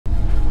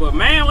But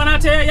man, when I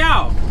tell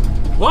y'all,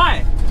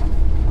 boy,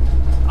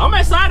 I'm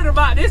excited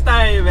about this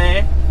thing,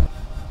 man.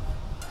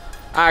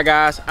 Alright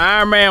guys,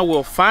 Iron Man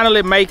will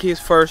finally make his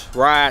first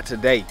ride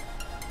today.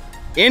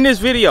 In this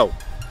video,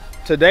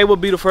 today will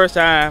be the first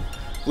time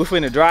we're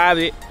finna drive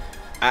it.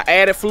 I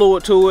added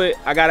fluid to it.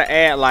 I gotta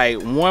add like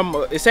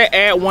it said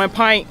add 1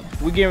 pint.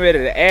 We're getting ready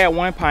to add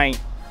 1 pint,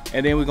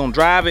 and then we're gonna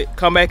drive it,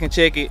 come back and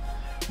check it.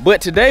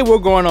 But today we're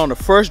going on the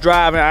first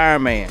drive in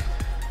Iron Man.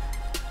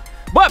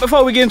 But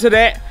before we get into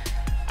that,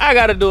 I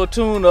gotta do a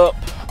tune up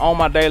on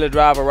my daily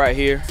driver right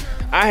here.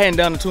 I hadn't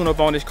done a tune up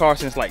on this car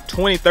since like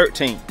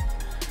 2013.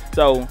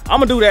 So I'm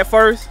gonna do that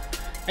first,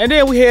 and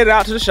then we headed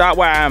out to the shop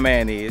where Iron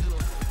Man is,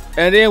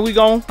 and then we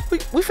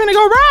finna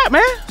go ride,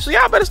 man. So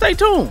y'all better stay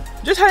tuned.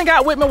 Just hang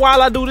out with me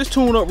while I do this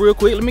tune up real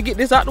quick. Let me get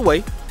this out the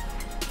way,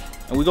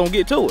 and we're gonna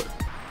get to it.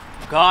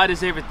 God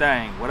is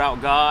everything.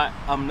 Without God,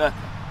 I'm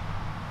nothing.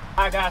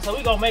 All right, guys. So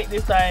we gonna make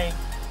this thing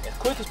as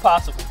quick as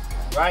possible,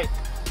 right?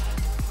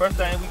 First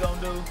thing we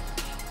gonna do,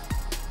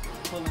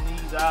 pulling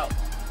these out,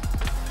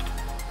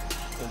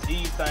 because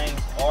these things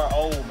are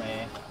old,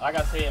 man. Like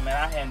I said, man,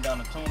 I hadn't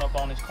done a tune-up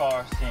on this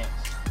car since,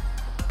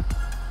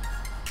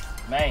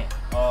 man,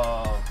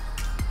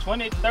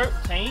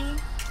 2013?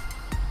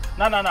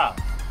 No.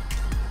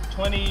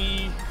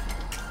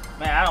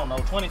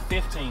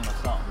 2015 or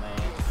something,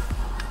 man.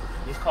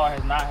 This car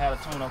has not had a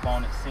tune-up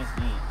on it since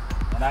then.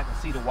 And I can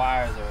see the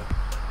wires are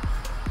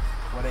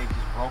where they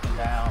just broken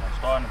down or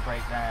starting to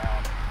break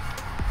down.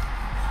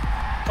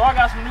 So I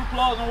got some new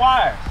plugs and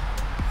wires.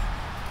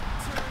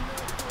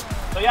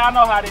 So y'all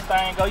know how this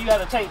thing go. You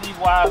have to take these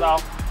wires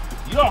off.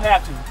 You don't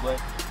have to, but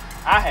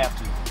I have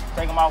to.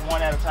 Take them off one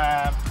at a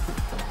time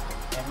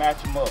and match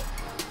them up.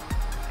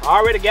 I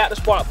already got the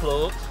spark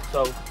plugs,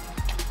 so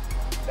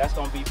that's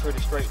gonna be pretty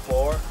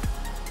straightforward.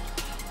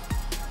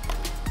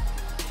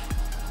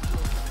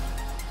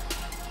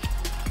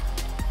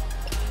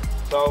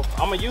 So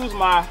I'm gonna use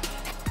my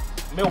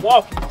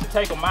Milwaukee to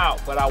take them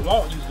out, but I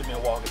won't use the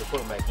Milwaukee to put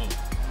them back in.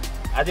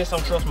 I just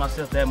don't trust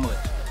myself that much.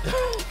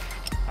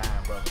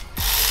 Fine, bro.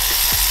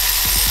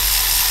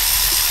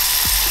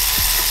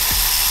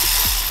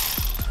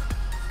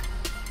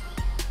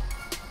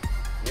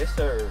 Yes,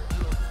 sir.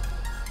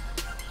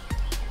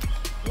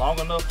 Long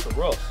enough to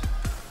rust.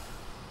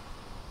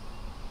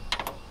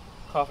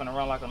 Coughing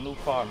around like a new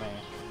car, man.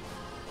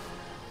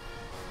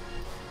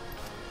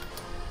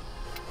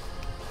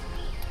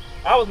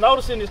 I was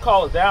noticing this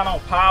car was down on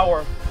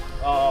power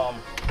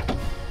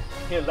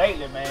here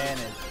lately, man,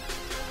 and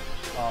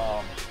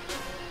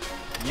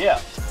yeah.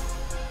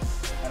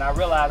 And I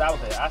realized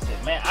I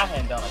said, man, I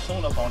hadn't done a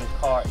tune-up on this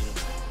car in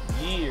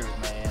years,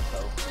 man.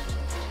 So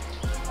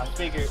I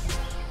figured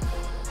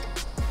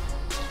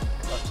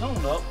a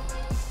tune-up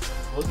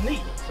was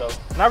needed. So,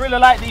 and I really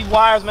like these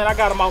wires, man. I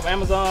got them off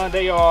Amazon.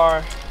 They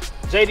are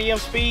JDM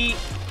Speed.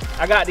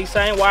 I got these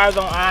same wires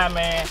on Iron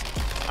Man.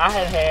 I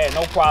had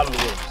no problem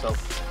with them. So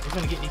we're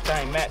gonna get these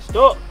things matched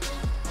up.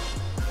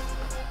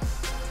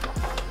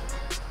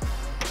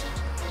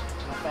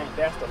 I think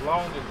that's the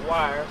longest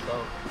wire.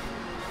 So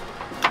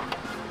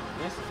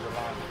this is the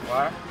longest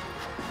wire.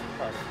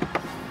 Try to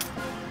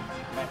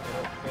match it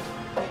up best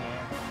we can.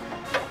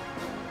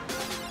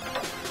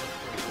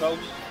 Pretty close.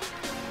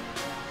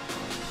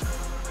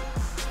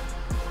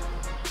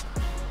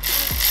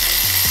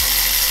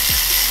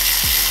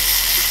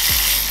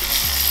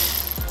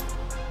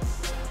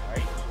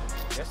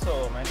 So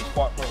man, these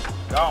spark plugs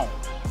were gone.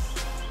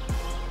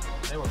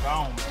 They were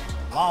gone, man.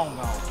 Long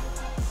gone.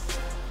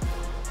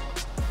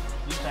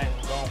 These things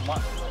were gone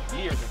months ago,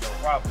 years ago,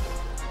 probably.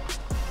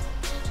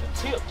 The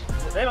tips,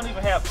 they don't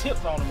even have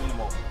tips on them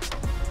anymore.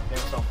 They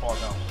were so far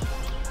gone.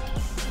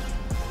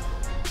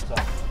 So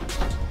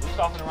we're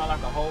talking around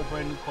like a whole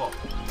brand new car.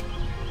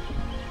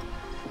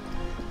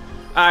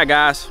 Alright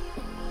guys,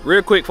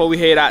 real quick before we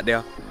head out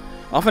there,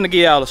 I'm finna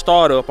give y'all a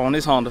start up on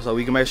this Honda so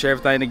we can make sure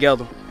everything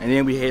together, and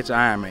then we head to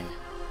Iron Man.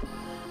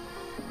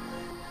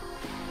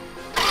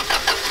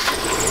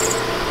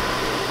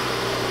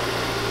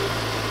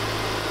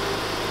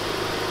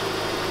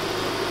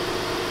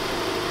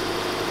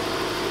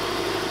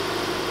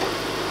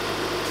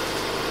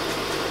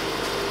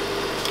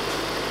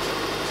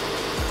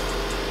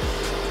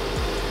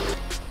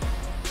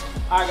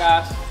 Alright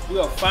guys, we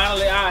are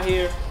finally out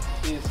here.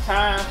 It's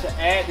time to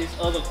add this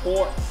other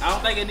quart. I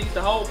don't think it needs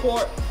the whole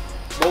quart,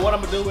 but what I'm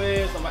gonna do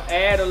is I'm gonna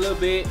add a little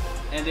bit,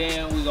 and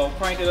then we're gonna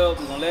crank it up,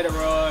 we're gonna let it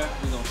run,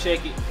 we're gonna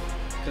check it,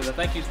 because I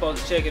think you're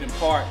supposed to check it in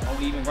part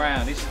on even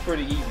ground. This is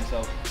pretty even,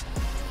 so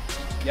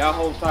y'all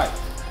hold tight.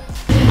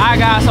 Alright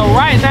guys, so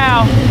right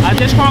now, I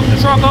just cranked the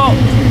truck up.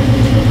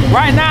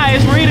 Right now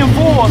it's reading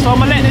full, so I'm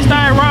gonna let this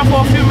thing run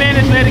for a few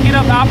minutes, let it get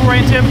up to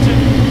operating temperature,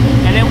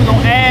 and then we're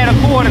gonna add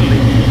accordingly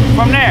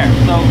from there.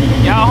 So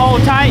y'all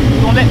hold tight,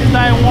 we're gonna let this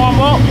thing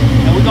warm up,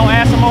 and we're gonna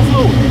add some more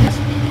fluid.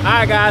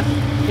 Alright guys,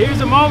 here's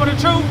the moment of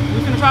truth.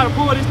 We're gonna try to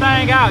pull this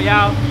thing out,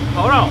 y'all.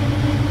 Hold on.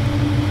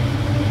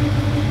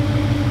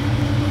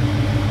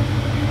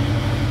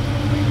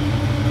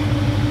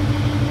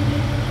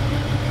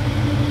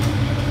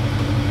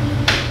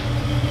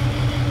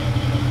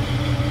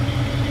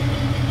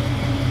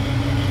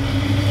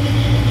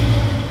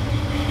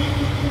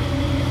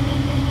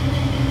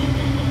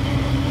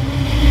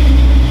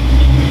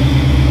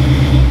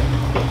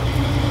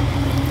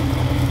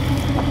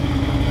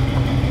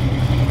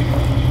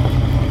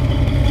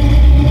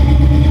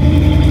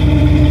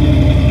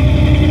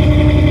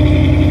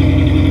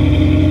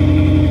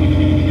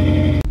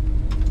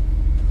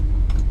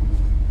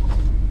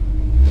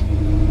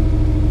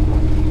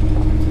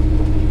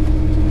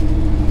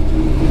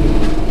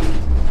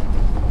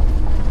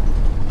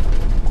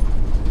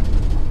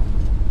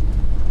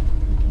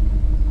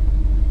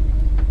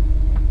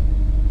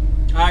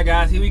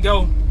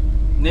 go.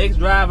 Next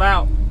drive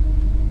out.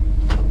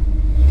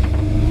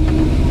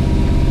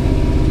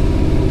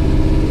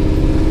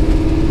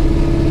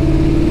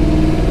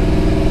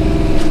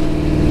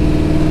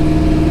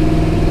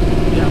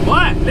 Yeah,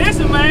 boy,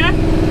 listen, man.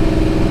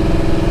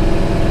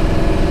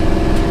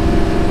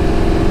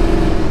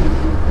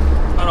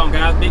 Hold on,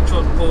 guys. Big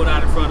truck pulled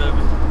out in front of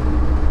me.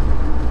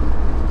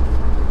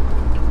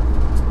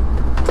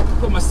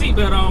 Put my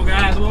seatbelt on,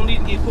 guys. We don't need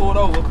to get pulled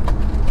over.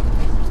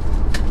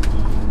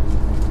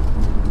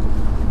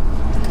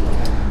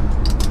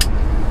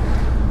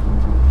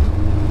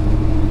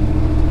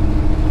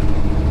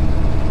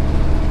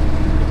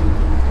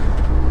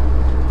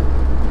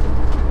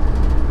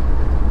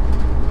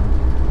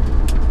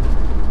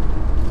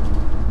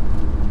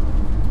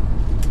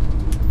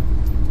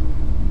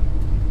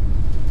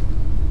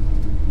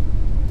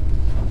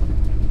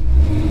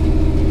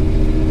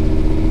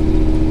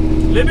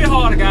 A little bit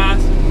harder,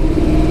 guys.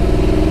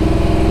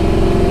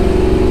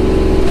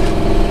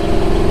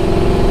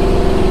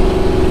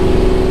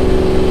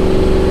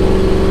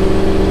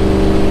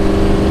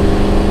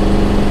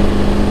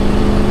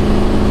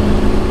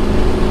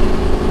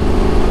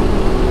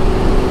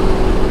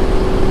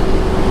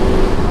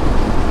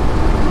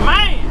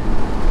 Man,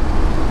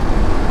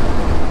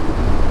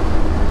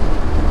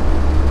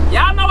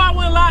 y'all know I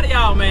wouldn't lie to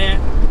y'all, man.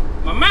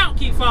 My mount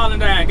keep falling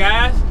down,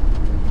 guys.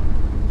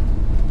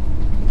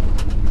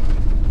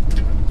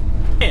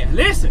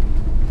 Listen,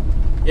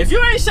 if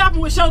you ain't shopping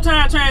with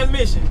Showtime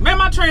Transmissions, man,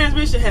 my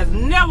transmission has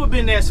never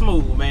been that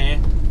smooth,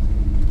 man.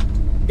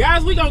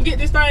 Guys, we gonna get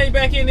this thing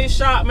back in this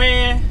shop,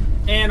 man,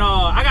 and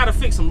I gotta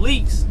fix some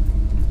leaks.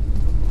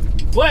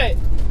 But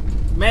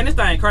man, this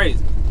thing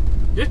crazy,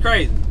 just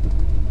crazy.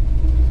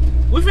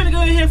 We finna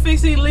go in here and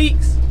fix these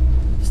leaks.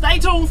 Stay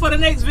tuned for the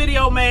next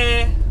video,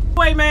 man.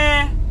 Wait,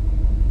 man,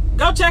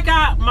 go check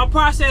out my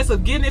process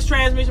of getting this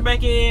transmission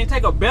back in.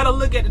 Take a better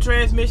look at the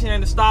transmission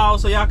and the stall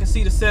so y'all can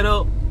see the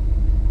setup.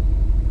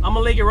 I'm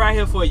gonna link it right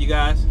here for you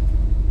guys.